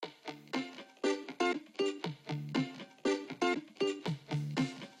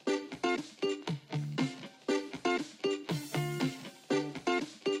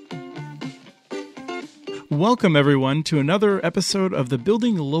Welcome, everyone, to another episode of the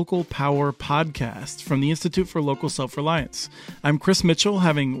Building Local Power podcast from the Institute for Local Self-Reliance. I'm Chris Mitchell,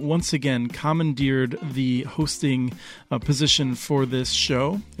 having once again commandeered the hosting position for this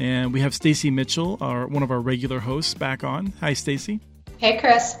show. And we have Stacy Mitchell, one of our regular hosts, back on. Hi, Stacy. Hey,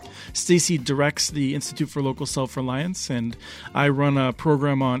 Chris. Stacy directs the Institute for Local Self-Reliance, and I run a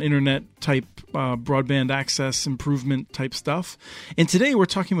program on internet-type broadband access improvement type stuff. And today we're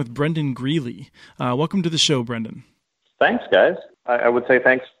talking with Brendan Greeley. Welcome to the show, Brendan. Thanks, guys. I would say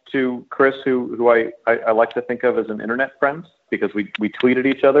thanks to Chris, who I like to think of as an internet friend, because we tweeted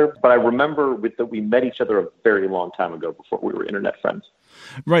each other. But I remember that we met each other a very long time ago before we were internet friends.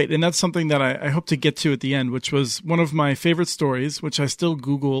 Right, and that's something that I hope to get to at the end, which was one of my favorite stories, which I still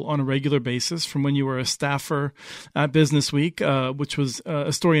Google on a regular basis, from when you were a staffer at Business Week, which was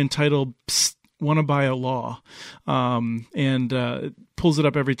a story entitled Psst, Wanna Buy a Law, and it pulls it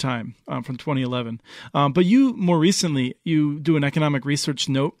up every time from 2011. But you, more recently, you do an economic research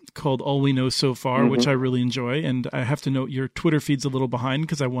note called All We Know So Far, which I really enjoy. And I have to note your Twitter feed's a little behind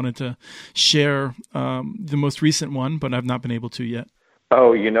because I wanted to share the most recent one, but I've not been able to yet.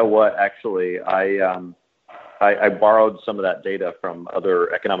 Oh, you know what? Actually, I borrowed some of that data from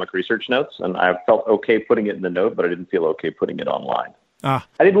other economic research notes, and I felt okay putting it in the note, but I didn't feel okay putting it online. I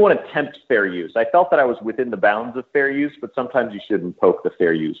didn't want to tempt fair use. I felt that I was within the bounds of fair use, but sometimes you shouldn't poke the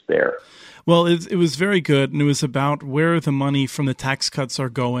fair use bear. Well, it was very good, and it was about where the money from the tax cuts are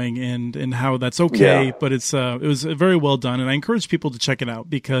going and how that's okay, yeah. But it was very well done, and I encourage people to check it out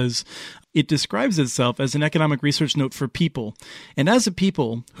because it describes itself as an economic research note for people. And as a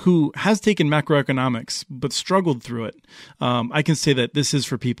people who has taken macroeconomics but struggled through it, I can say that this is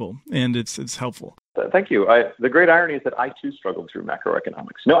for people, and it's helpful. Thank you. The great irony is that I, too, struggled through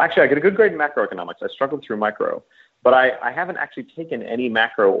macroeconomics. No, actually, I got a good grade in macroeconomics. I struggled through micro. But I haven't actually taken any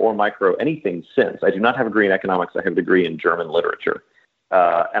macro or micro anything since. I do not have a degree in economics. I have a degree in German literature.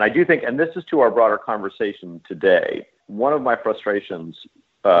 And I do think, and this is to our broader conversation today, one of my frustrations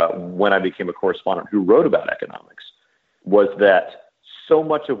when I became a correspondent who wrote about economics was that so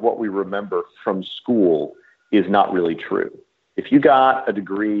much of what we remember from school is not really true. If you got a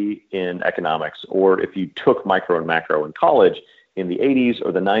degree in economics, or if you took micro and macro in college in the 80s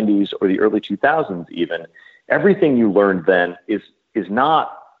or the 90s or the early 2000s even, everything you learned then is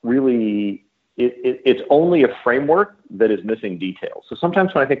not really, it's only a framework that is missing details. So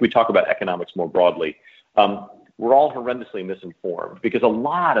sometimes when I think we talk about economics more broadly, we're all horrendously misinformed because a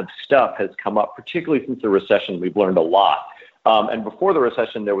lot of stuff has come up, particularly since the recession. We've learned a lot. And before the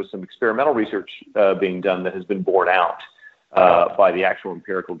recession, there was some experimental research being done that has been borne out by the actual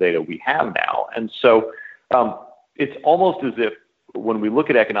empirical data we have now. And so it's almost as if when we look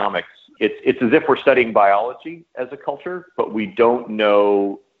at economics, it's as if we're studying biology as a culture, but we don't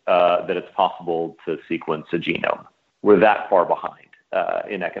know that it's possible to sequence a genome. We're that far behind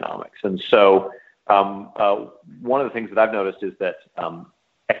in economics. And so one of the things that I've noticed is that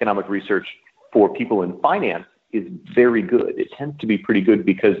economic research for people in finance is very good. It tends to be pretty good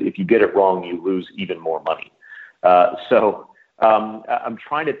because if you get it wrong, you lose even more money. So I'm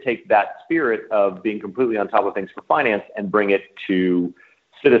trying to take that spirit of being completely on top of things for finance and bring it to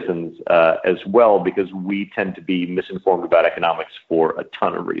citizens as well, because we tend to be misinformed about economics for a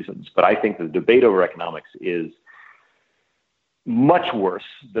ton of reasons. But I think the debate over economics is much worse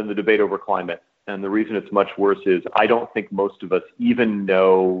than the debate over climate. And the reason it's much worse is I don't think most of us even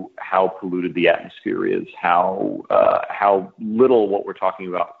know how polluted the atmosphere is, how little what we're talking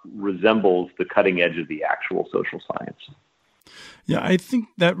about resembles the cutting edge of the actual social science. Yeah, I think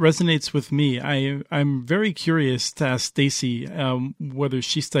that resonates with me. I'm very curious to ask Stacy whether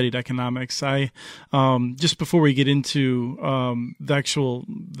she studied economics. I just before we get into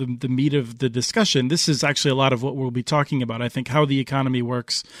the meat of the discussion, this is actually a lot of what we'll be talking about. I think how the economy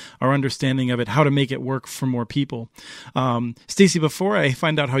works, our understanding of it, how to make it work for more people. Stacy, before I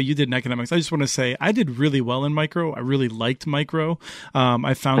find out how you did in economics, I just want to say I did really well in micro. I really liked micro.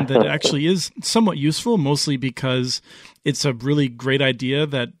 I found that it actually is somewhat useful, mostly because it's a really great idea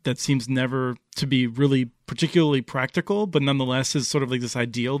that seems never to be really particularly practical, but nonetheless is sort of like this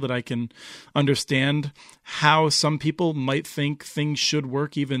ideal that I can understand how some people might think things should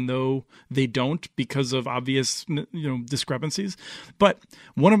work even though they don't because of obvious, discrepancies. But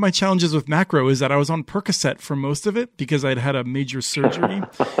one of my challenges with macro is that I was on Percocet for most of it because I'd had a major surgery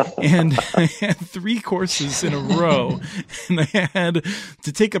and I had 3 courses in a row and I had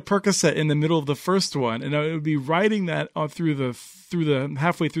to take a Percocet in the middle of the first one, and I would be riding that through the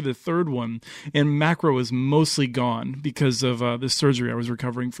halfway through the third one, and macro was mostly gone because of the surgery I was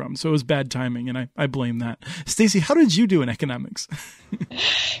recovering from. So it was bad timing, and I blame that. Stacey, how did you do in economics?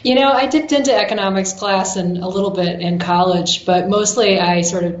 I dipped into economics class and a little bit in college, but mostly I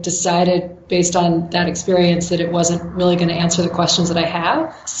sort of decided based on that experience that it wasn't really going to answer the questions that I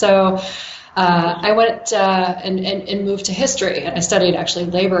have. So I went and moved to history, and I studied actually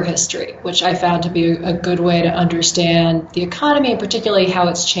labor history, which I found to be a good way to understand the economy and particularly how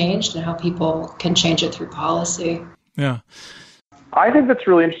it's changed and how people can change it through policy. Yeah. I think that's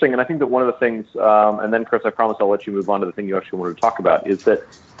really interesting, and I think that one of the things, and then Chris, I promise I'll let you move on to the thing you actually wanted to talk about, is that,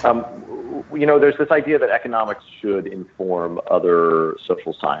 there's this idea that economics should inform other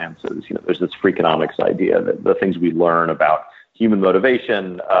social sciences. There's this Freakonomics idea that the things we learn about human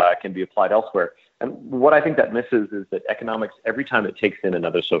motivation can be applied elsewhere. And what I think that misses is that economics, every time it takes in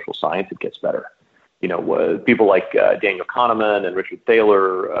another social science, it gets better. People like Daniel Kahneman and Richard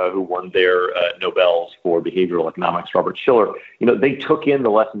Thaler, who won their Nobels for behavioral economics, Robert Schiller, they took in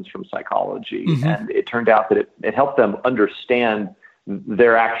the lessons from psychology, and it turned out that it helped them understand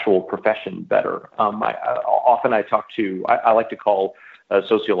their actual profession better. I like to call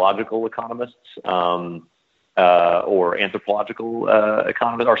sociological economists or anthropological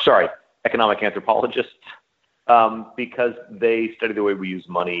economic anthropologists, because they study the way we use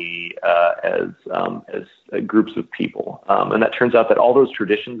money as groups of people. And that turns out that all those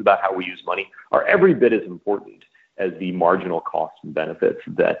traditions about how we use money are every bit as important as the marginal costs and benefits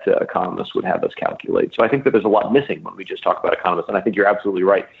that economists would have us calculate. So I think that there's a lot missing when we just talk about economists. And I think you're absolutely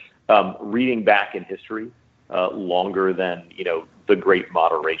right. Reading back in history longer than, the Great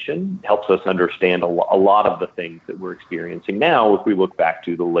Moderation helps us understand a lot of the things that we're experiencing now if we look back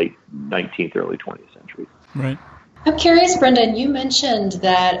to the late 19th, early 20th century. Right. I'm curious, Brendan, you mentioned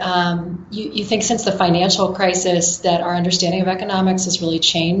that you think since the financial crisis that our understanding of economics has really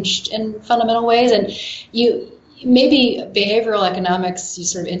changed in fundamental ways. And maybe behavioral economics, you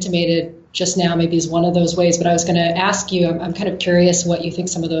sort of intimated just now, maybe is one of those ways. But I was going to ask you, I'm kind of curious what you think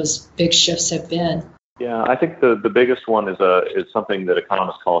some of those big shifts have been. Yeah, I think the biggest one is something that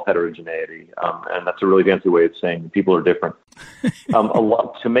economists call heterogeneity, and that's a really fancy way of saying people are different.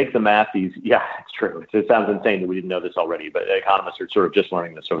 To make the math easy, yeah, it's true. It sounds insane that we didn't know this already, but economists are sort of just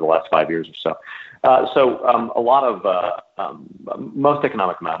learning this over the last 5 years or so. A lot of most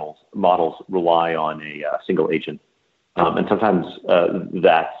economic models rely on a single agent, and sometimes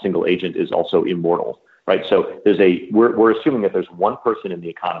that single agent is also immortal. Right. So we're assuming that there's one person in the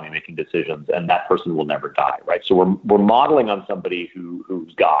economy making decisions, and that person will never die. Right. So we're modeling on somebody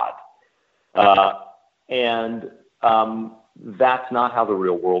who's God, and that's not how the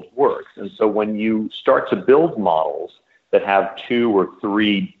real world works. And so when you start to build models that have 2 or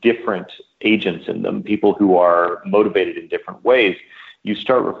 3 different agents in them, people who are motivated in different ways, you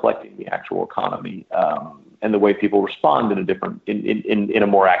start reflecting the actual economy and the way people respond in a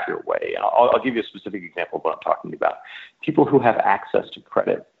more accurate way. I'll give you a specific example of what I'm talking about. People who have access to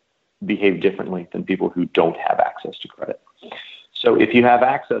credit behave differently than people who don't have access to credit. So if you have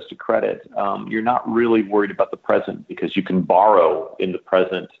access to credit, you're not really worried about the present because you can borrow in the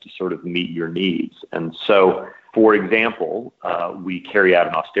present to sort of meet your needs. And so, for example, we carry out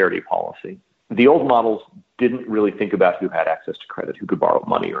an austerity policy. The old models didn't really think about who had access to credit, who could borrow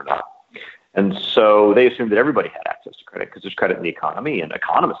money or not. And so they assumed that everybody had access to credit because there's credit in the economy, and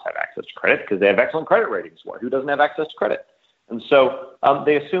economists have access to credit because they have excellent credit ratings. Who doesn't have access to credit? And so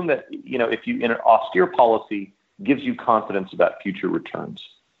they assume that, if you in an austere policy gives you confidence about future returns,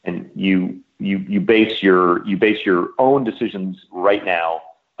 and you base your own decisions right now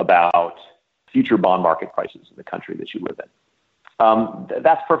about future bond market prices in the country that you live in.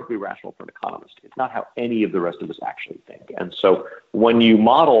 That's perfectly rational for an economist. It's not how any of the rest of us actually think. And so when you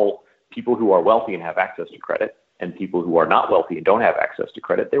model people who are wealthy and have access to credit and people who are not wealthy and don't have access to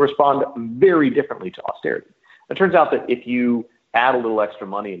credit, they respond very differently to austerity. It turns out that if you add a little extra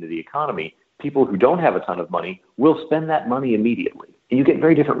money into the economy, people who don't have a ton of money will spend that money immediately, and you get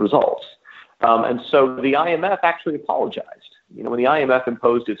very different results. And so the IMF actually apologized. When the IMF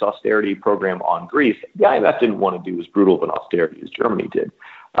imposed its austerity program on Greece, the IMF didn't want to do as brutal of an austerity as Germany did.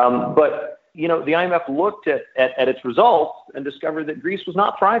 But the IMF looked at its results and discovered that Greece was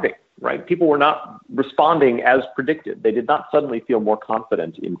not thriving, right? People were not responding as predicted. They did not suddenly feel more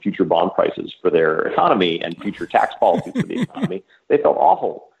confident in future bond prices for their economy and future tax policies for the economy. They felt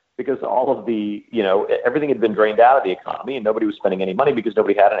awful because all of the, everything had been drained out of the economy and nobody was spending any money because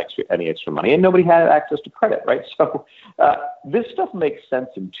nobody had any extra money and nobody had access to credit, right? So this stuff makes sense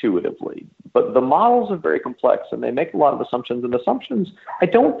intuitively, but the models are very complex and they make a lot of assumptions, and assumptions, I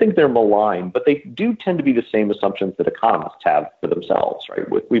don't think they're malign, but they do tend to be the same assumptions that economists have for themselves, right?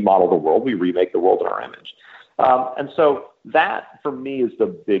 We model the world, we remake the world in our image. And so that, for me, is the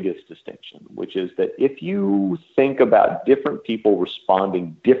biggest distinction, which is that if you think about different people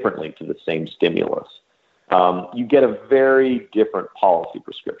responding differently to the same stimulus, you get a very different policy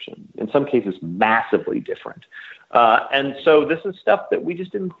prescription, in some cases massively different. And so this is stuff that we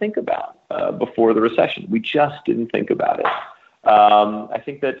just didn't think about before the recession. We just didn't think about it. I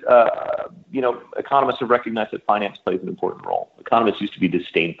think that, economists have recognized that finance plays an important role. Economists used to be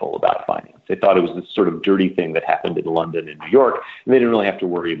disdainful about finance. They thought it was this sort of dirty thing that happened in London and New York, and they didn't really have to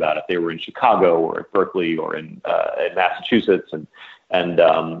worry about it. They were in Chicago or at Berkeley or in Massachusetts, and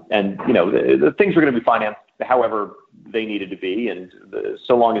the things were going to be financed however they needed to be, and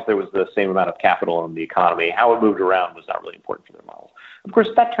so long as there was the same amount of capital in the economy, how it moved around was not really important for their models. Of course,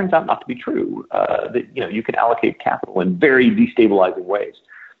 that turns out not to be true. You can allocate capital in very destabilizing ways.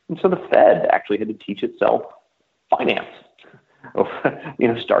 And so the Fed actually had to teach itself finance,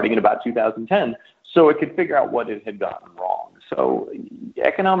 starting in about 2010, so it could figure out what it had gotten wrong. So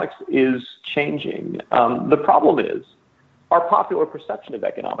economics is changing. The problem is our popular perception of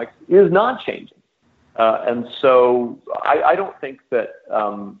economics is not changing. And so I don't think that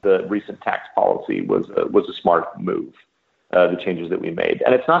the recent tax policy was a smart move. The changes that we made.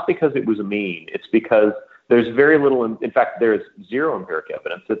 And it's not because it was mean. It's because there's very little, in fact, there's zero empiric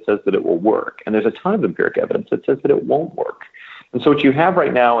evidence that says that it will work. And there's a ton of empiric evidence that says that it won't work. And so what you have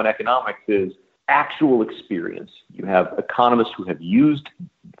right now in economics is actual experience. You have economists who have used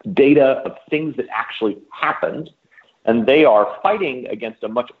data of things that actually happened, and they are fighting against a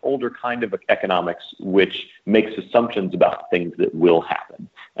much older kind of economics, which makes assumptions about things that will happen.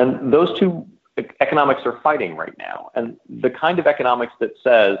 And those two economics are fighting right now. And the kind of economics that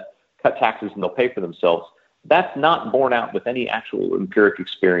says cut taxes and they'll pay for themselves, that's not borne out with any actual empiric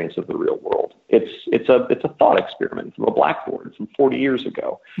experience of the real world. It's a thought experiment from a blackboard from 40 years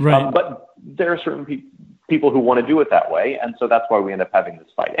ago. Right. But there are certain people who want to do it that way, and so that's why we end up having this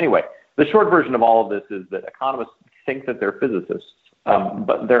fight. Anyway, the short version of all of this is that economists think that they're physicists,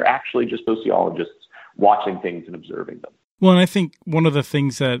 but they're actually just sociologists watching things and observing them. Well, and I think one of the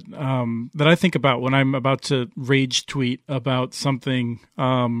things that that I think about when I'm about to rage tweet about something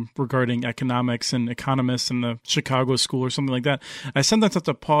regarding economics and economists in the Chicago school or something like that, I sometimes have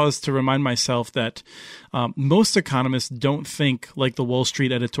to pause to remind myself that most economists don't think like the Wall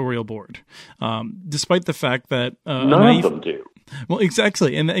Street editorial board, despite the fact that none of them do. Well,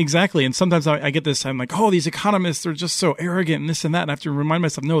 exactly. And sometimes I get this, I'm like, oh, these economists are just so arrogant and this and that. And I have to remind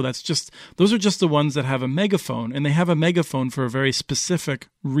myself, no, those are just the ones that have a megaphone, and they have a megaphone for a very specific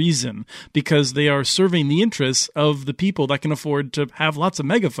reason, because they are serving the interests of the people that can afford to have lots of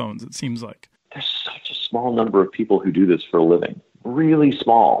megaphones, it seems like. There's such a small number of people who do this for a living. Really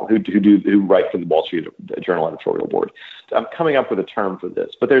small, who write for the Wall Street Journal editorial board. I'm coming up with a term for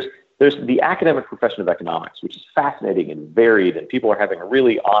this, but there's the academic profession of economics, which is fascinating and varied, and people are having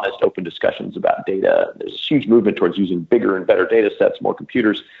really honest, open discussions about data. There's a huge movement towards using bigger and better data sets, more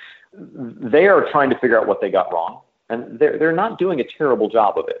computers. They are trying to figure out what they got wrong, and they're not doing a terrible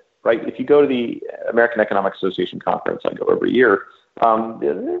job of it, right? If you go to the American Economic Association conference, I go every year,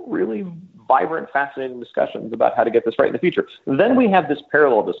 they're really vibrant, fascinating discussions about how to get this right in the future. Then we have this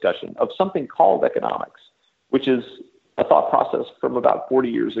parallel discussion of something called economics, which is a thought process from about 40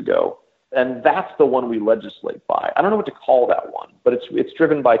 years ago. And that's the one we legislate by. I don't know what to call that one, but it's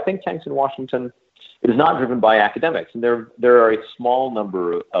driven by think tanks in Washington. It is not driven by academics. And there are a small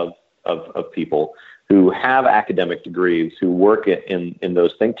number of people who have academic degrees who work in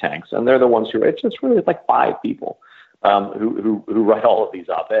those think tanks. And they're the ones who, it's really like 5 people who write all of these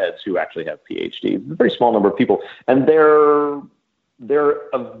op-eds who actually have PhDs. A very small number of people. And they're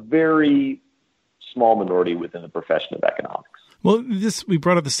a very small minority within the profession of economics. Well, we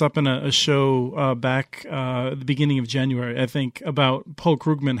brought this up in a show back at the beginning of January, I think, about Paul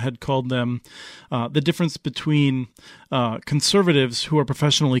Krugman had called them the difference between conservatives who are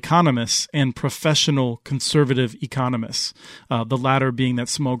professional economists and professional conservative economists, the latter being that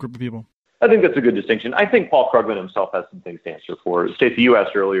small group of people. I think that's a good distinction. I think Paul Krugman himself has some things to answer for. Stacey, you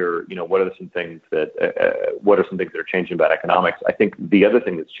asked earlier, what are some things that are changing about economics? I think the other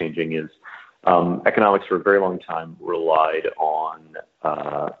thing that's changing is economics for a very long time relied on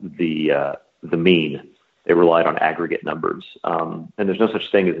the mean. They relied on aggregate numbers, and there's no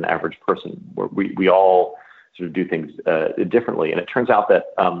such thing as an average person. We all sort of do things differently. And it turns out that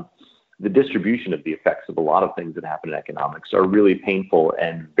the distribution of the effects of a lot of things that happen in economics are really painful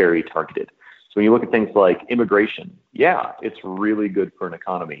and very targeted. So when you look at things like immigration, yeah, it's really good for an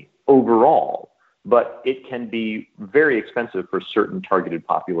economy overall, but it can be very expensive for certain targeted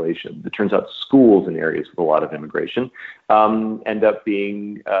populations. It turns out schools in areas with a lot of immigration end up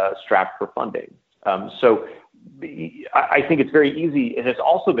being strapped for funding. So I think it's very easy. It has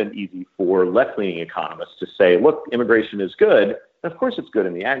also been easy for left-leaning economists to say, look, immigration is good. And of course, it's good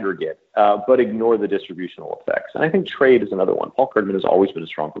in the aggregate, but ignore the distributional effects. And I think trade is another one. Paul Krugman has always been a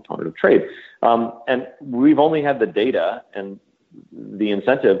strong proponent of trade. And we've only had the data and the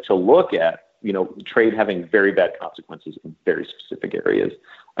incentive to look at, trade having very bad consequences in very specific areas.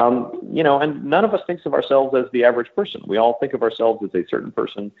 And none of us thinks of ourselves as the average person. We all think of ourselves as a certain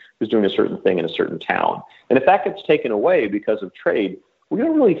person who's doing a certain thing in a certain town. And if that gets taken away because of trade, we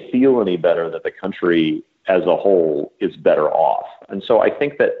don't really feel any better that the country as a whole is better off. And so I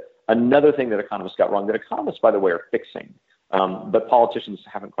think that another thing that economists got wrong, that economists, by the way, are fixing, but politicians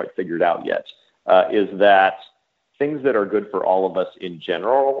haven't quite figured out yet, is that things that are good for all of us in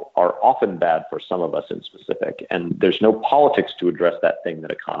general are often bad for some of us in specific. And there's no politics to address that thing that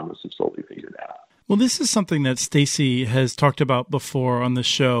economists have slowly figured out. Well, this is something that Stacey has talked about before on the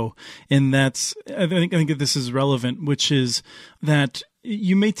show, and I think that this is relevant, which is that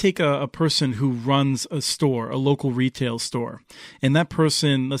you may take a person who runs a store, a local retail store, and that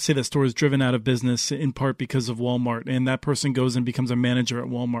person, let's say that store is driven out of business in part because of Walmart, and that person goes and becomes a manager at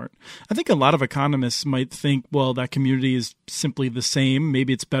Walmart. I think a lot of economists might think, well, that community is simply the same.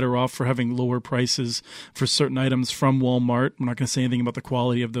 Maybe it's better off for having lower prices for certain items from Walmart. I'm not going to say anything about the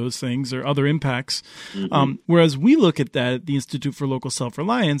quality of those things or other impacts. Mm-hmm. Whereas we look at that, the Institute for Local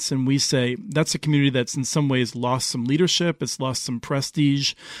Self-Reliance, and we say that's a community that's in some ways lost some leadership, it's lost some prestige.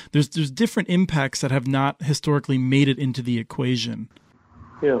 There's different impacts that have not historically made it into the equation.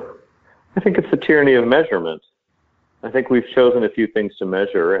 Yeah, I think it's the tyranny of measurement. I think we've chosen a few things to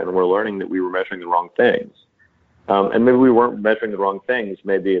measure, and we're learning that we were measuring the wrong things. And maybe we weren't measuring the wrong things.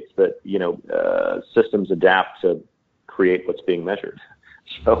 Maybe it's that, systems adapt to create what's being measured.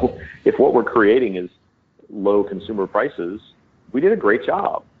 So if what we're creating is low consumer prices, we did a great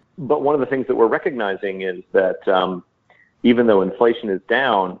job. But one of the things that we're recognizing is that even though inflation is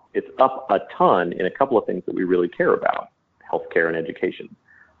down, it's up a ton in a couple of things that we really care about, healthcare and education.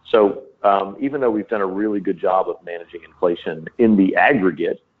 So even though we've done a really good job of managing inflation in the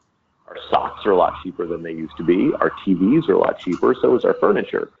aggregate, our socks are a lot cheaper than they used to be. Our TVs are a lot cheaper, so is our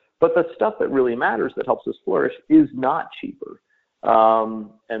furniture. But the stuff that really matters that helps us flourish is not cheaper.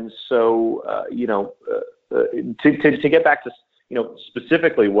 And so, to get back to,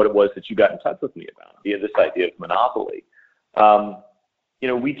 specifically what it was that you got in touch with me about, this idea of monopoly.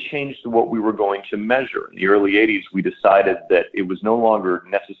 We changed what we were going to measure. In the early 80s, we decided that it was no longer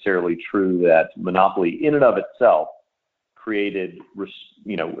necessarily true that monopoly in and of itself created,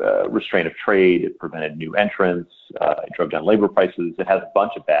 restraint of trade. It prevented new entrants. It drove down labor prices. It has a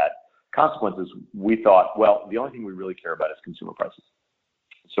bunch of bad consequences. We thought, well, the only thing we really care about is consumer prices.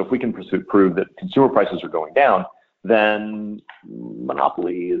 So if we can prove that consumer prices are going down, then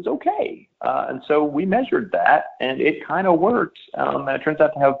monopoly is okay. And so we measured that, and it kind of worked. And it turns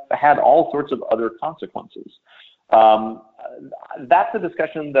out to have had all sorts of other consequences. That's a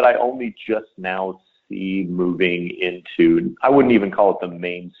discussion that I only just now see moving into, I wouldn't even call it the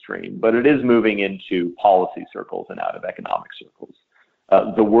mainstream, but it is moving into policy circles and out of economic circles.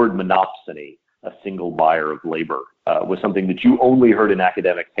 The word monopsony, a single buyer of labor, was something that you only heard in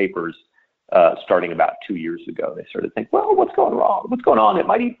academic papers starting about 2 years ago. They started to think, well, what's going wrong? What's going on? It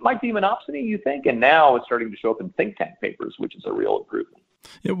might be monopsony, you think? And now it's starting to show up in think tank papers, which is a real improvement.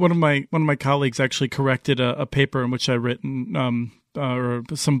 Yeah, one of my colleagues actually corrected a paper in which I written or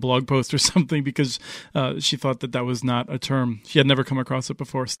some blog post or something because she thought that was not a term. She had never come across it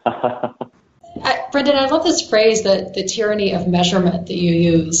before. Brendan, I love this phrase, that the tyranny of measurement that you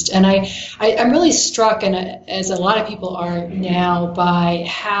used. And I'm really struck, and as a lot of people are now, by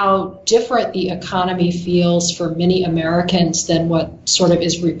how different the economy feels for many Americans than what sort of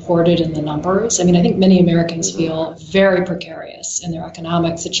is reported in the numbers. I mean, I think many Americans feel very precarious in their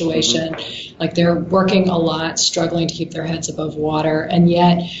economic situation, like they're working a lot, struggling to keep their heads above water. And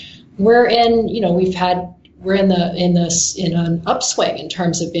yet we're in an upswing in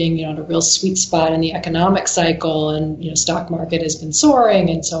terms of being, in a real sweet spot in the economic cycle, and, stock market has been soaring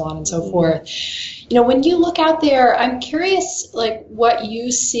and so on and so forth. When you look out there, I'm curious, like, what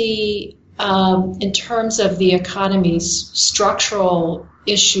you see in terms of the economy's structural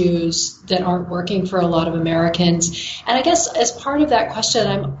issues that aren't working for a lot of Americans. And I guess as part of that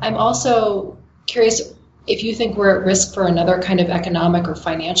question, I'm also curious, if you think we're at risk for another kind of economic or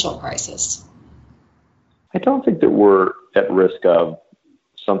financial crisis. I don't think that we're at risk of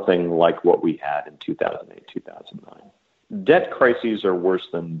something like what we had in 2008, 2009. Debt crises are worse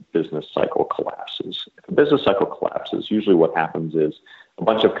than business cycle collapses. If a business cycle collapses, usually what happens is a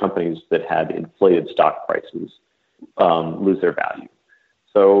bunch of companies that had inflated stock prices lose their value.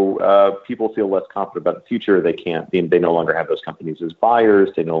 So people feel less confident about the future. They no longer have those companies as buyers.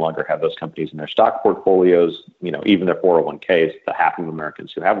 They no longer have those companies in their stock portfolios, even their 401ks, the half of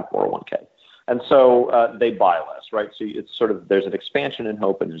Americans who have a 401k. And so they buy less, right? So it's sort of, there's an expansion in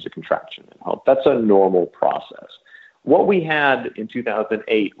hope and there's a contraction in hope. That's a normal process. What we had in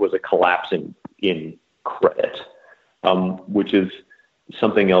 2008 was a collapse in credit, which is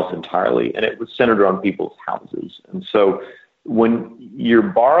something else entirely. And it was centered on people's houses. And so when you're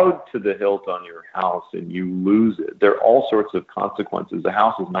borrowed to the hilt on your house and you lose it, there are all sorts of consequences. The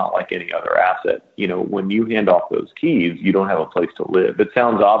house is not like any other asset. When you hand off those keys, you don't have a place to live. It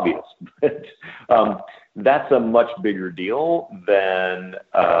sounds obvious, but that's a much bigger deal than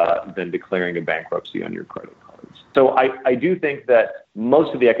declaring a bankruptcy on your credit cards. So I do think that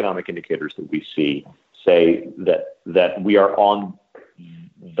most of the economic indicators that we see say that we are on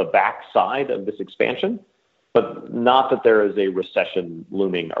the backside of this expansion, but not that there is a recession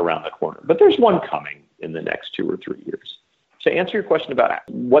looming around the corner. But there's one coming in the next 2 or 3 years. To answer your question about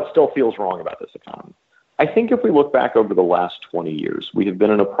what still feels wrong about this economy, I think if we look back over the last 20 years, we have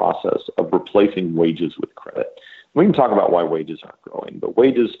been in a process of replacing wages with credit. We can talk about why wages aren't growing, but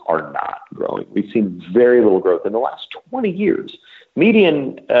wages are not growing. We've seen very little growth in the last 20 years.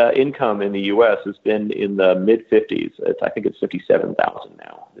 Median income in the U.S. has been in the mid-50s. I think it's 57,000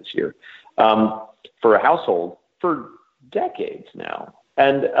 now this year. For a household for decades now.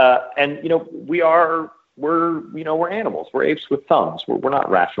 And we're animals. We're apes with thumbs. We're not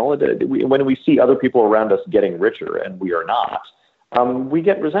rational. When we see other people around us getting richer and we are not, we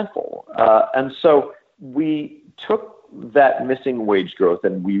get resentful. And so we took that missing wage growth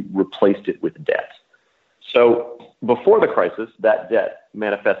and we replaced it with debt. So before the crisis, that debt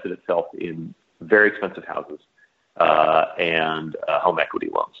manifested itself in very expensive houses and home equity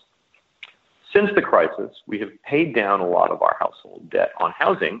loans. Since the crisis, we have paid down a lot of our household debt on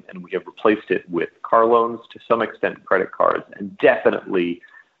housing, and we have replaced it with car loans, to some extent credit cards, and definitely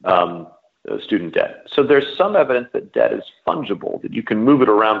student debt. So there's some evidence that debt is fungible, that you can move it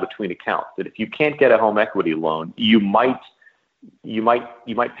around between accounts, that if you can't get a home equity loan, you might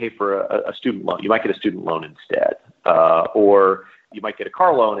pay for a student loan. You might get a student loan instead, or you might get a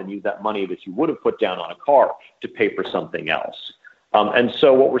car loan and use that money that you would have put down on a car to pay for something else. And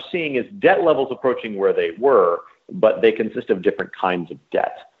so what we're seeing is debt levels approaching where they were, but they consist of different kinds of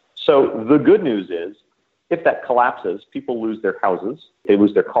debt. So the good news is, if that collapses, people lose their houses, they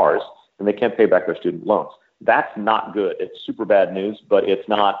lose their cars, and they can't pay back their student loans. That's not good. It's super bad news, but it's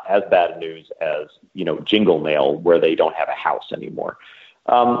not as bad news as, jingle mail, where they don't have a house anymore.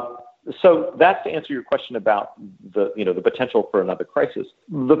 So that's to answer your question about the potential for another crisis.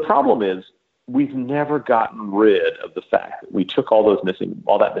 The problem is, we've never gotten rid of the fact that we took all that missing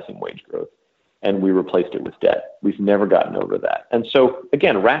wage growth and we replaced it with debt. We've never gotten over that. And so,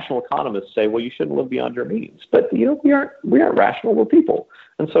 again, rational economists say, well, you shouldn't live beyond your means. But, we aren't rational, we're people.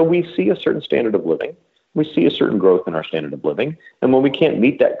 And so we see a certain standard of living. We see a certain growth in our standard of living. And when we can't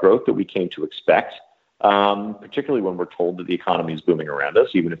meet that growth that we came to expect, particularly when we're told that the economy is booming around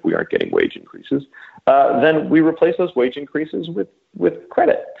us, even if we aren't getting wage increases, then we replace those wage increases with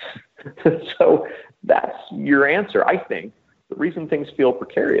credit. So that's your answer. I think the reason things feel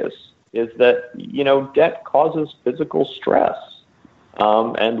precarious is that, debt causes physical stress.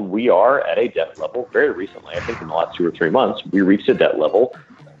 And we are at a debt level very recently. I think in the last 2 or 3 months, we reached a debt level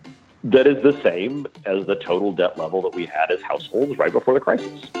that is the same as the total debt level that we had as households right before the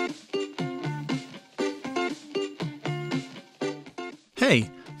crisis.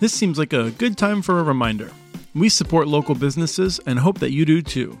 Hey, this seems like a good time for a reminder. We support local businesses and hope that you do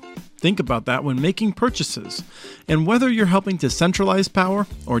too. Think about that when making purchases, and whether you're helping to centralize power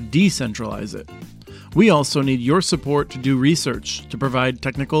or decentralize it. We also need your support to do research, to provide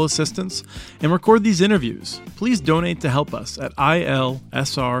technical assistance, and record these interviews. Please donate to help us at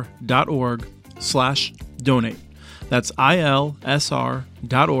ilsr.org/donate. That's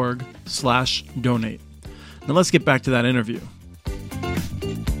ilsr.org/donate. Now let's get back to that interview.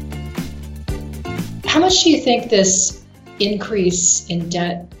 How much do you think this increase in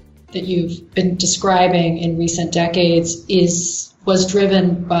debt that you've been describing in recent decades is was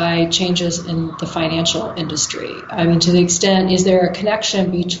driven by changes in the financial industry. I mean, to the extent, is there a connection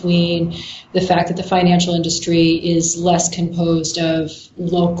between the fact that the financial industry is less composed of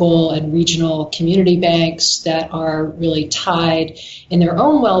local and regional community banks that are really tied in their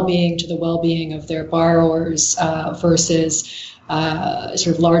own well-being to the well-being of their borrowers versus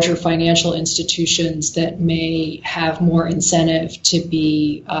sort of larger financial institutions that may have more incentive to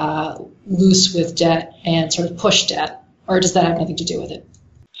be loose with debt and sort of push debt? Or does that have nothing to do with it?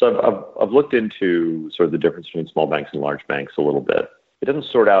 So I've looked into sort of the difference between small banks and large banks a little bit. It doesn't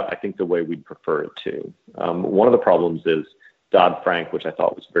sort out, I think, the way we'd prefer it to. One of the problems is Dodd-Frank, which I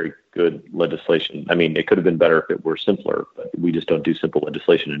thought was very good legislation. I mean, it could have been better if it were simpler, but we just don't do simple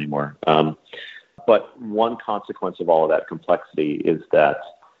legislation anymore. But one consequence of all of that complexity is that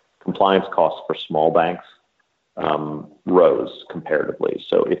compliance costs for small banks rose comparatively.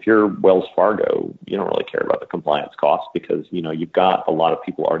 So if you're Wells Fargo, you don't really care about the compliance costs because, you know, you've got a lot of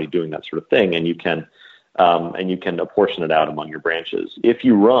people already doing that sort of thing, and you can apportion it out among your branches. If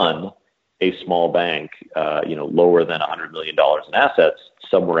you run a small bank, lower than $100 million in assets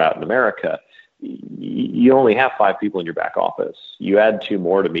somewhere out in America, you only have 5 people in your back office. You add 2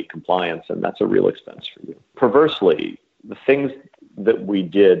 more to meet compliance, and that's a real expense for you. Perversely, the things that we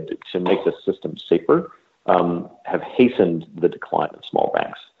did to make the system safer have hastened the decline of small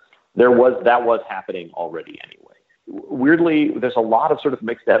banks. That was happening already anyway. Weirdly, there's a lot of sort of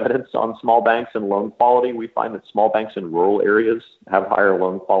mixed evidence on small banks and loan quality. We find that small banks in rural areas have higher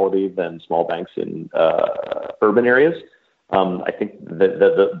loan quality than small banks in urban areas. I think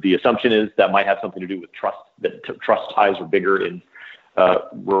that the assumption is that might have something to do with trust, that trust ties are bigger in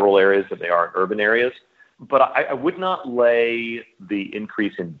rural areas than they are in urban areas. But I would not lay the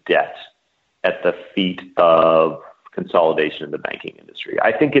increase in debt at the feet of consolidation in the banking industry.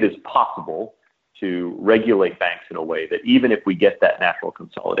 I think it is possible to regulate banks in a way that even if we get that natural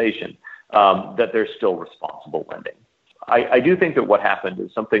consolidation, that there's still responsible lending. I do think that what happened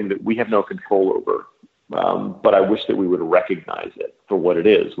is something that we have no control over, but I wish that we would recognize it for what it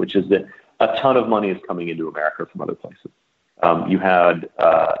is, which is that a ton of money is coming into America from other places. You had,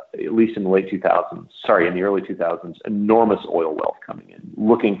 at least in the in the early 2000s, enormous oil wealth coming in,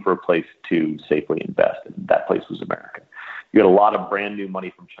 looking for a place to safely invest. And that place was America. You had a lot of brand new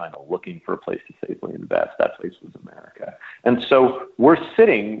money from China looking for a place to safely invest. That place was America. And so we're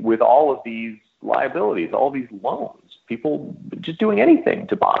sitting with all of these liabilities, all these loans, people just doing anything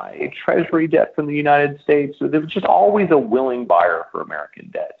to buy treasury debt from the United States. So there's just always a willing buyer for American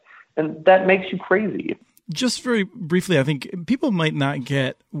debt. And that makes you crazy. Just very briefly, I think people might not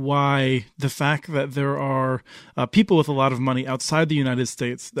get why the fact that there are people with a lot of money outside the United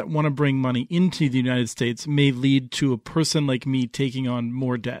States that want to bring money into the United States may lead to a person like me taking on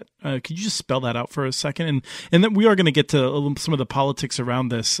more debt. Could you just spell that out for a second? And then we are going to get to some of the politics around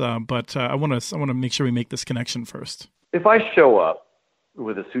this, but I want to make sure we make this connection first. If I show up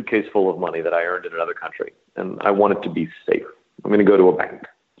with a suitcase full of money that I earned in another country and I want it to be safe, I'm going to go to a bank.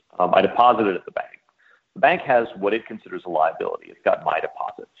 I deposit it at the bank. The bank has what it considers a liability. It's got my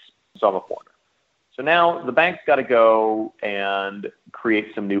deposits. So I'm a foreigner. So now the bank's got to go and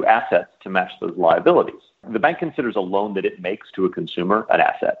create some new assets to match those liabilities. The bank considers a loan that it makes to a consumer an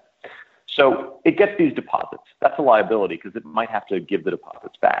asset. So it gets these deposits. That's a liability because it might have to give the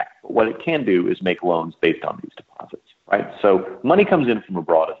deposits back. But what it can do is make loans based on these deposits, right? So money comes in from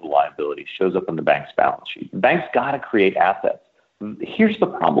abroad as a liability, shows up on the bank's balance sheet. The bank's got to create assets. Here's the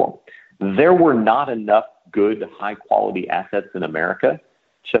problem. There were not enough good, high-quality assets in America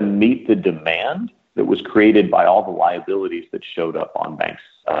to meet the demand that was created by all the liabilities that showed up on banks'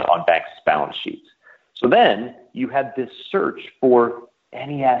 balance sheets. So then you had this search for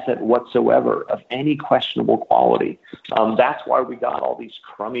any asset whatsoever of any questionable quality. That's why we got all these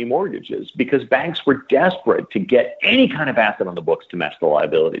crummy mortgages, because banks were desperate to get any kind of asset on the books to match the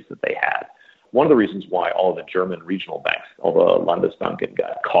liabilities that they had. One of the reasons why all the German regional banks, all the Landesbanken,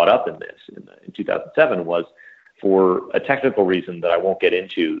 got caught up in this in 2007 was for a technical reason that I won't get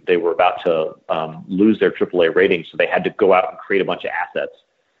into. They were about to lose their AAA rating, so they had to go out and create a bunch of assets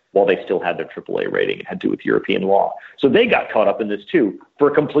while they still had their AAA rating. It had to do with European law. So they got caught up in this too for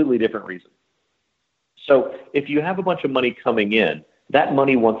a completely different reason. So if you have a bunch of money coming in, that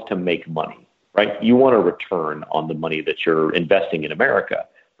money wants to make money, right? You want a return on the money that you're investing in America.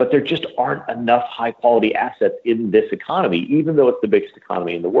 But there just aren't enough high-quality assets in this economy, even though it's the biggest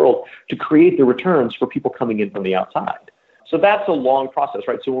economy in the world, to create the returns for people coming in from the outside. So that's a long process,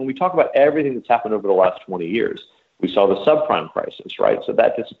 right? So when we talk about everything that's happened over the last 20 years, We saw the subprime crisis, right? So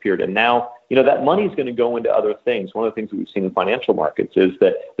that disappeared. And now, that money is going to go into other things. One of the things that we've seen in financial markets is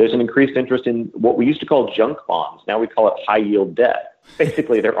that there's an increased interest in what we used to call junk bonds. Now we call it high yield debt.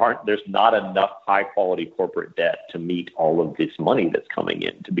 Basically, there's not enough high quality corporate debt to meet all of this money that's coming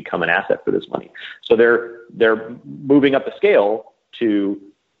in to become an asset for this money. So they're moving up the scale to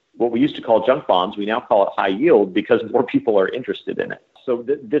what we used to call junk bonds. We now call it high yield because more people are interested in it. So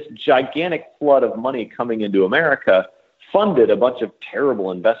this gigantic flood of money coming into America funded a bunch of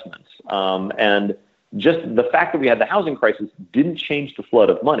terrible investments. And just the fact that we had the housing crisis didn't change the flood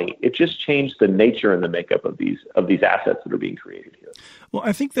of money. It just changed the nature and the makeup of these assets that are being created here. Well,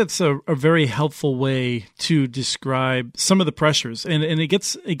 I think that's a very helpful way to describe some of the pressures, and it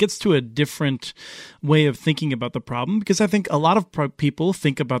gets to a different way of thinking about the problem, because I think a lot of people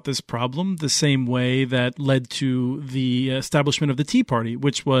think about this problem the same way that led to the establishment of the Tea Party,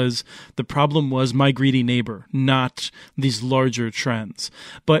 which was the problem was my greedy neighbor, not these larger trends.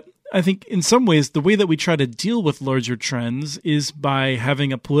 But I think in some ways, the way that we try to deal with larger trends is by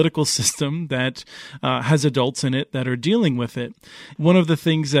having a political system that has adults in it that are dealing with it. One of the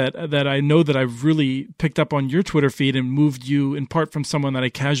things that I know that I've really picked up on your Twitter feed and moved you in part from someone that I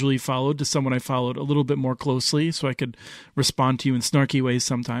casually followed to someone I followed a little bit more closely so I could respond to you in snarky ways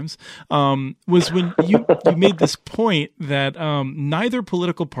sometimes, was when you made this point that neither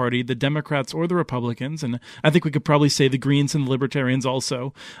political party, the Democrats or the Republicans, and I think we could probably say the Greens and the Libertarians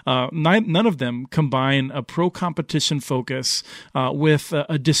also, none of them combine a pro-competition focus with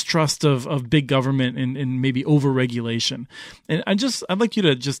a distrust of big government and maybe over-regulation. And I'd like you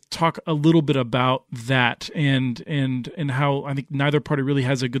to just talk a little bit about that and how I think neither party really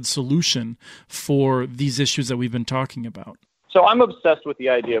has a good solution for these issues that we've been talking about. So I'm obsessed with the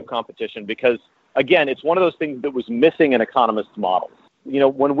idea of competition because, again, it's one of those things that was missing in economists' models.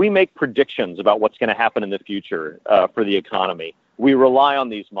 When we make predictions about what's going to happen in the future for the economy, we rely on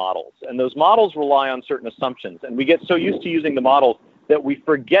these models, and those models rely on certain assumptions, and we get so used to using the models that we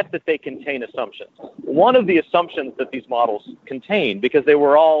forget that they contain assumptions. One of the assumptions that these models contain, because they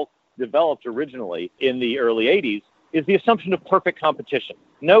were all developed originally in the early 80s, is the assumption of perfect competition.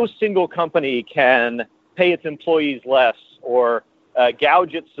 No single company can pay its employees less or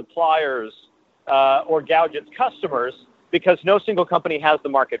gouge its suppliers or gouge its customers because no single company has the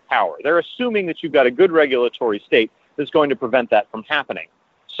market power. They're assuming that you've got a good regulatory state that's going to prevent that from happening.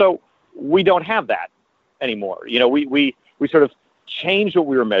 So we don't have that anymore. We sort of changed what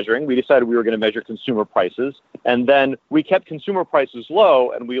we were measuring. We decided we were going to measure consumer prices, and then we kept consumer prices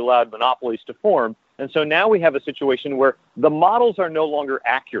low and we allowed monopolies to form. And so now we have a situation where the models are no longer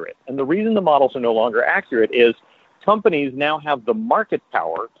accurate. And the reason the models are no longer accurate is companies now have the market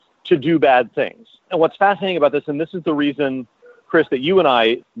power to do bad things. And what's fascinating about this, and this is the reason, Chris, that you and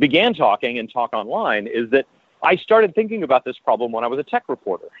I began talking and talk online, is that I started thinking about this problem when I was a tech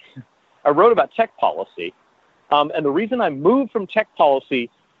reporter. I wrote about tech policy, and the reason I moved from tech policy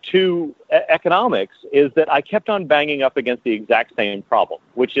to economics is that I kept on banging up against the exact same problem,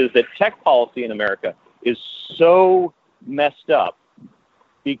 which is that tech policy in America is so messed up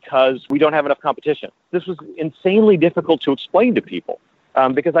because we don't have enough competition. This was insanely difficult to explain to people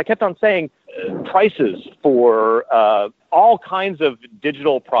because I kept on saying prices for all kinds of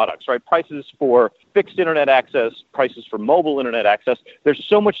digital products, right? Prices for fixed internet access, prices for mobile internet access. They're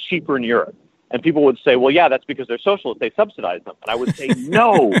so much cheaper in Europe. And people would say, well, yeah, that's because they're socialists. They subsidize them. And I would say,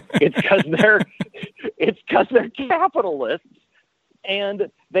 no, it's because they're capitalists. And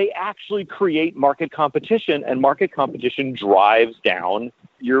they actually create market competition, and market competition drives down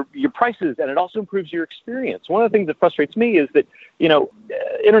your prices, and it also improves your experience. One of the things that frustrates me is that,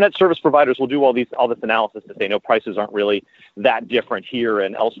 internet service providers will do all this analysis to say, no, prices aren't really that different here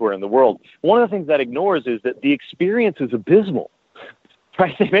and elsewhere in the world. One of the things that ignores is that the experience is abysmal,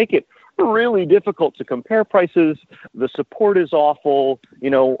 right? They make it really difficult to compare prices. The support is awful.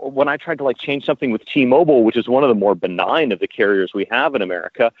 When I tried to change something with T-Mobile, which is one of the more benign of the carriers we have in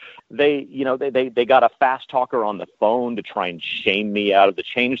America, they got a fast talker on the phone to try and shame me out of the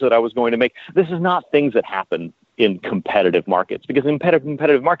change that I was going to make. This is not things that happen in competitive markets, because in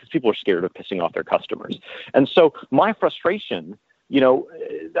competitive markets, people are scared of pissing off their customers. And so my frustration,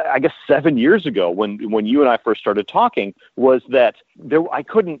 I guess 7 years ago when you and I first started talking, was that I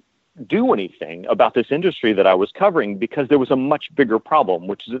couldn't do anything about this industry that I was covering because there was a much bigger problem,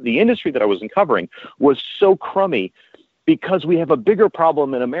 which is that the industry that I was covering was so crummy because we have a bigger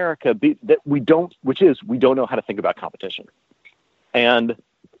problem in America that we don't know how to think about competition. And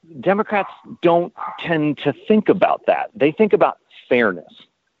Democrats don't tend to think about that. They think about fairness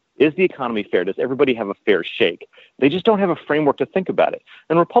Is the economy fair? Does everybody have a fair shake? They just don't have a framework to think about it.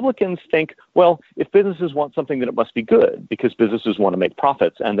 And Republicans think, well, if businesses want something, then it must be good because businesses want to make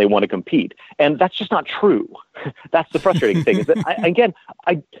profits and they want to compete. And that's just not true. That's the frustrating thing is that,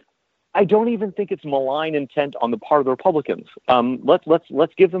 I don't even think it's malign intent on the part of the Republicans.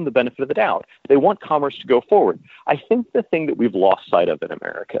 Let's give them the benefit of the doubt. They want commerce to go forward. I think the thing that we've lost sight of in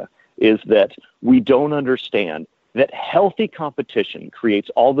America is that we don't understand that healthy competition creates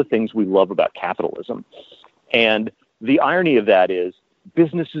all the things we love about capitalism. And the irony of that is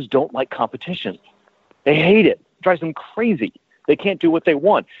businesses don't like competition. They hate it. It drives them crazy. They can't do what they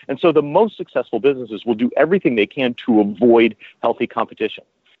want. And so the most successful businesses will do everything they can to avoid healthy competition.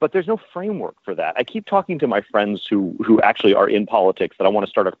 But there's no framework for that. I keep talking to my friends who actually are in politics that I want to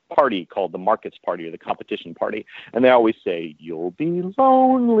start a party called the Markets Party or the Competition Party. And they always say, you'll be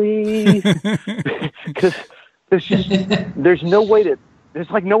lonely. Because there's no way to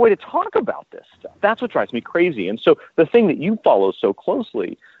talk about this stuff. That's what drives me crazy. And so the thing that you follow so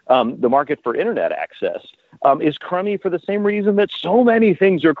closely, the market for internet access, is crummy for the same reason that so many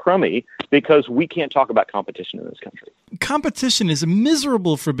things are crummy, because we can't talk about competition in this country. Competition is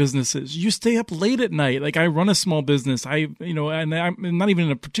miserable for businesses. You stay up late at night. Like I run a small business. And I'm not even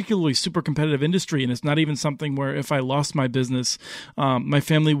in a particularly super competitive industry, and it's not even something where if I lost my business, my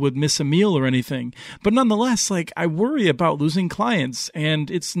family would miss a meal or anything. But nonetheless, like I worry about losing clients, and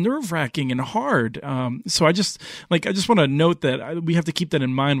it's nerve-wracking and hard. So I just want to note that we have to keep that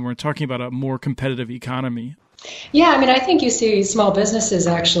in mind when we're talking about a more competitive economy. Yeah, I mean, I think you see small businesses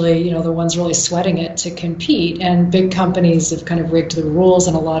actually, the ones really sweating it to compete, and big companies have kind of rigged the rules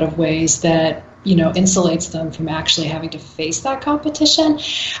in a lot of ways that, insulates them from actually having to face that competition.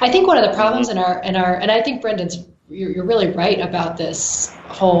 I think one of the problems in our, and I think you're really right about this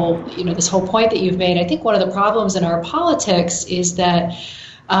whole point that you've made. I think one of the problems in our politics is that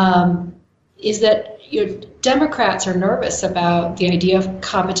Democrats are nervous about the idea of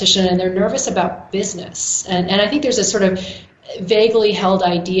competition, and they're nervous about business. And I think there's a sort of vaguely held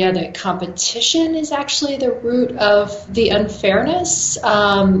idea that competition is actually the root of the unfairness.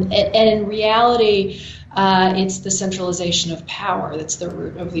 And in reality, it's the centralization of power that's the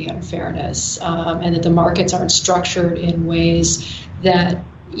root of the unfairness, and that the markets aren't structured in ways that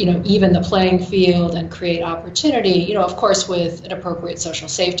even the playing field and create opportunity, of course, with an appropriate social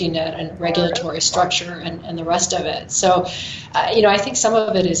safety net and regulatory structure and the rest of it. So, I think some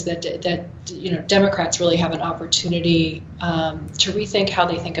of it is that Democrats really have an opportunity to rethink how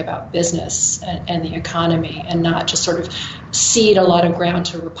they think about business and the economy, and not just sort of cede a lot of ground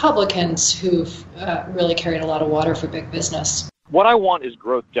to Republicans who've really carried a lot of water for big business. What I want is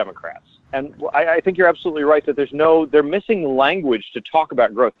growth Democrats. And I think you're absolutely right that they're missing language to talk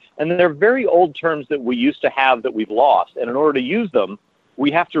about growth. And they're very old terms that we used to have that we've lost. And in order to use them, we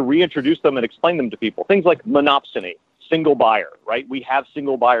have to reintroduce them and explain them to people. Things like monopsony, single buyer, right? We have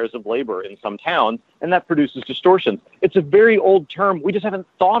single buyers of labor in some towns, and that produces distortions. It's a very old term. We just haven't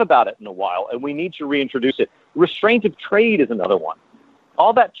thought about it in a while, and we need to reintroduce it. Restraint of trade is another one.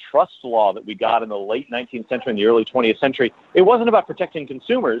 All that trust law that we got in the late 19th century and the early 20th century, it wasn't about protecting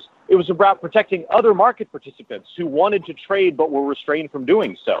consumers. It was about protecting other market participants who wanted to trade but were restrained from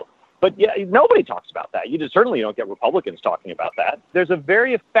doing so. But yeah, nobody talks about that. Certainly don't get Republicans talking about that. There's a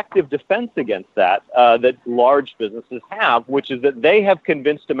very effective defense against that that large businesses have, which is that they have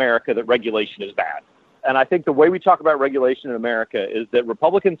convinced America that regulation is bad. And I think the way we talk about regulation in America is that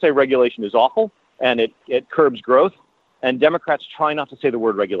Republicans say regulation is awful and it curbs growth. And Democrats try not to say the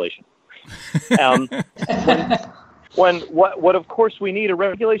word regulation. When what of course we need, a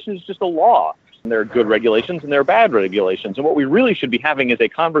regulation is just a law. And there are good regulations and there are bad regulations. And what we really should be having is a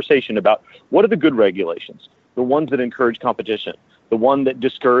conversation about what are the good regulations, the ones that encourage competition, the one that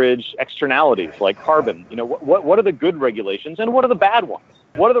discourage externalities like carbon. What are the good regulations and what are the bad ones?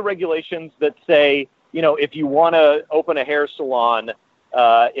 What are the regulations that say, if you want to open a hair salon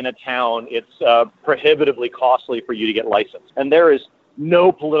in a town, it's prohibitively costly for you to get licensed. And there is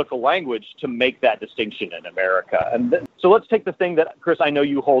no political language to make that distinction in America. And so let's take the thing that, Chris, I know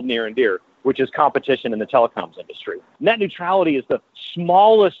you hold near and dear, which is competition in the telecoms industry. Net neutrality is the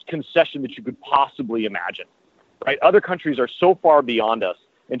smallest concession that you could possibly imagine, right? Other countries are so far beyond us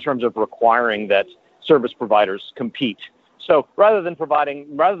in terms of requiring that service providers compete. So rather than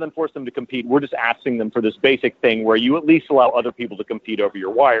force them to compete, we're just asking them for this basic thing where you at least allow other people to compete over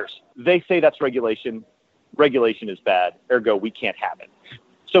your wires. They say that's regulation. Regulation is bad. Ergo, we can't have it.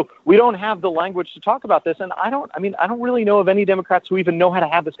 So we don't have the language to talk about this. And I don't really know of any Democrats who even know how to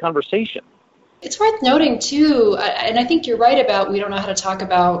have this conversation. It's worth noting, too, and I think you're right about we don't know how to talk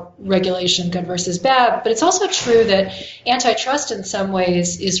about regulation, good versus bad, but it's also true that antitrust in some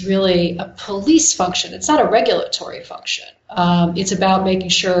ways is really a police function. It's not a regulatory function. It's about making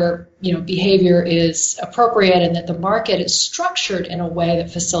sure, behavior is appropriate and that the market is structured in a way that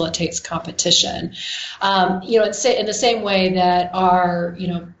facilitates competition. In the same way that our,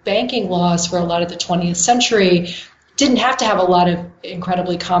 banking laws for a lot of the 20th century didn't have to have a lot of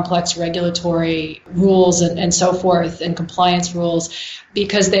incredibly complex regulatory rules and so forth and compliance rules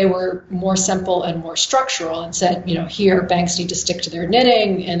because they were more simple and more structural and said, here banks need to stick to their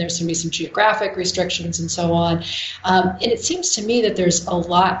knitting and there's going to be some geographic restrictions and so on. And it seems to me that there's a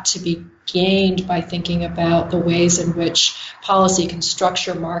lot to be gained by thinking about the ways in which policy can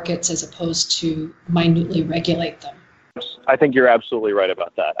structure markets as opposed to minutely regulate them. I think you're absolutely right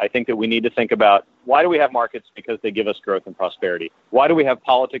about that. I think that we need to think about why do we have markets? Because they give us growth and prosperity. Why do we have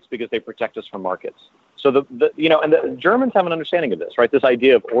politics? Because they protect us from markets. So and the Germans have an understanding of this, right? This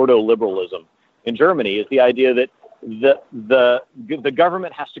idea of ordo-liberalism in Germany is the idea that the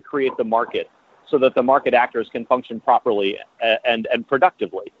government has to create the market so that the market actors can function properly and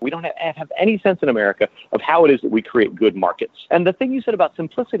productively. We don't have any sense in America of how it is that we create good markets. And the thing you said about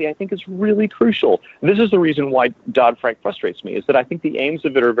simplicity, I think, is really crucial. This is the reason why Dodd-Frank frustrates me, is that I think the aims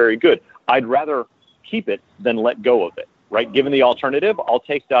of it are very good. I'd rather keep it than let go of it, right? Given the alternative, I'll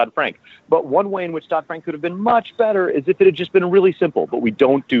take Dodd-Frank. But one way in which Dodd-Frank could have been much better is if it had just been really simple, but we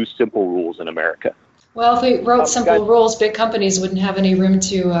don't do simple rules in America. Well, if we wrote simple rules, big companies wouldn't have any room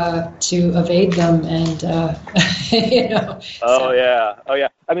to evade them, and Oh yeah.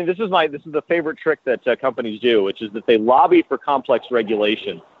 I mean, this is the favorite trick that companies do, which is that they lobby for complex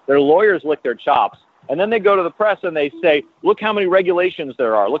regulation. Their lawyers lick their chops, and then they go to the press and they say, "Look how many regulations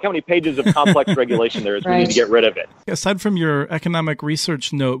there are. Look how many pages of complex regulation there is. Right. We need to get rid of it." Aside from your economic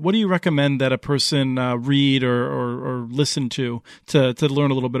research note, what do you recommend that a person read or listen to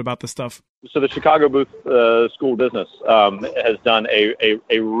learn a little bit about this stuff? So the Chicago Booth School of Business has done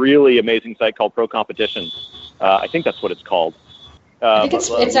a really amazing site called Pro Competition. I think that's what it's called. I think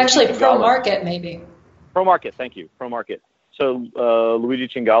it's actually Pro Market, maybe. Pro Market, thank you. Pro Market. So Luigi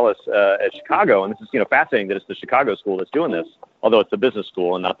Chingalis at Chicago, and this is fascinating that it's the Chicago school that's doing this, although it's a business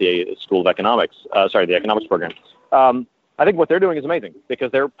school and not the School of Economics. The economics program. I think what they're doing is amazing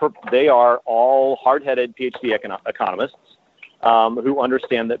because they are all hard-headed PhD economists who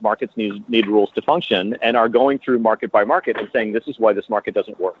understand that markets need rules to function and are going through market by market and saying this is why this market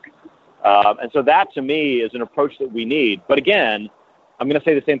doesn't work. And so that to me is an approach that we need. But again, I'm going to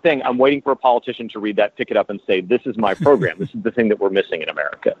say the same thing. I'm waiting for a politician to read that, pick it up, and say, this is my program. This is the thing that we're missing in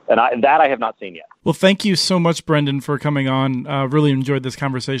America. And I have not seen yet. Well, thank you so much, Brendan, for coming on. Really enjoyed this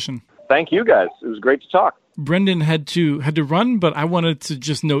conversation. Thank you, guys. It was great to talk. Brendan had to run, but I wanted to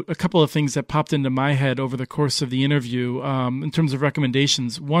just note a couple of things that popped into my head over the course of the interview in terms of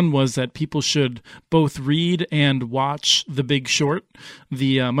recommendations. One was that people should both read and watch The Big Short,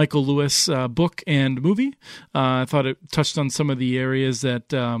 the Michael Lewis book and movie. I thought it touched on some of the areas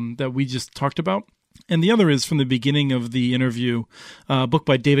that we just talked about. And the other is from the beginning of the interview, a book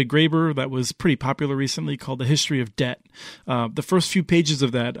by David Graeber that was pretty popular recently called The History of Debt. The first few pages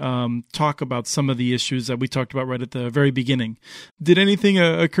of that talk about some of the issues that we talked about right at the very beginning. Did anything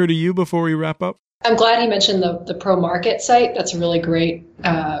occur to you before we wrap up? I'm glad he mentioned the Pro Market site. That's a really great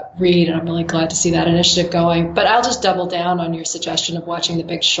read, and I'm really glad to see that initiative going. But I'll just double down on your suggestion of watching The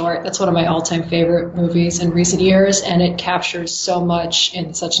Big Short. That's one of my all-time favorite movies in recent years, and it captures so much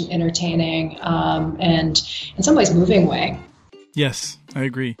in such an entertaining and in some ways moving way. Yes, I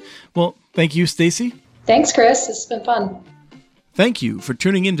agree. Well, thank you, Stacy. Thanks, Chris. This has been fun. Thank you for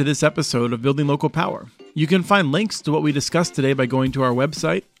tuning into this episode of Building Local Power. You can find links to what we discussed today by going to our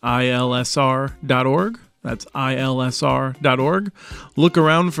website, ilsr.org. That's ilsr.org. Look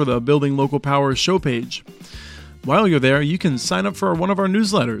around for the Building Local Power show page. While you're there, you can sign up for one of our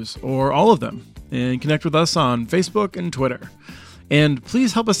newsletters, or all of them, and connect with us on Facebook and Twitter. And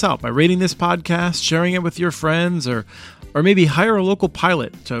please help us out by rating this podcast, sharing it with your friends, or maybe hire a local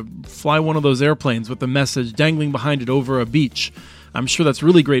pilot to fly one of those airplanes with the message dangling behind it over a beach. I'm sure that's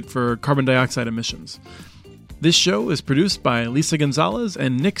really great for carbon dioxide emissions. This show is produced by Lisa Gonzalez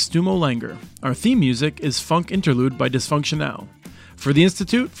and Nick Stumo-Langer. Our theme music is Funk Interlude by Dysfunctional. For the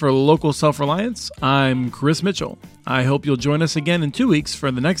Institute for Local Self-Reliance, I'm Chris Mitchell. I hope you'll join us again in 2 weeks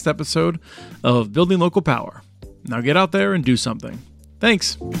for the next episode of Building Local Power. Now get out there and do something.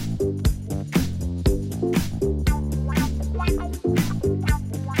 Thanks.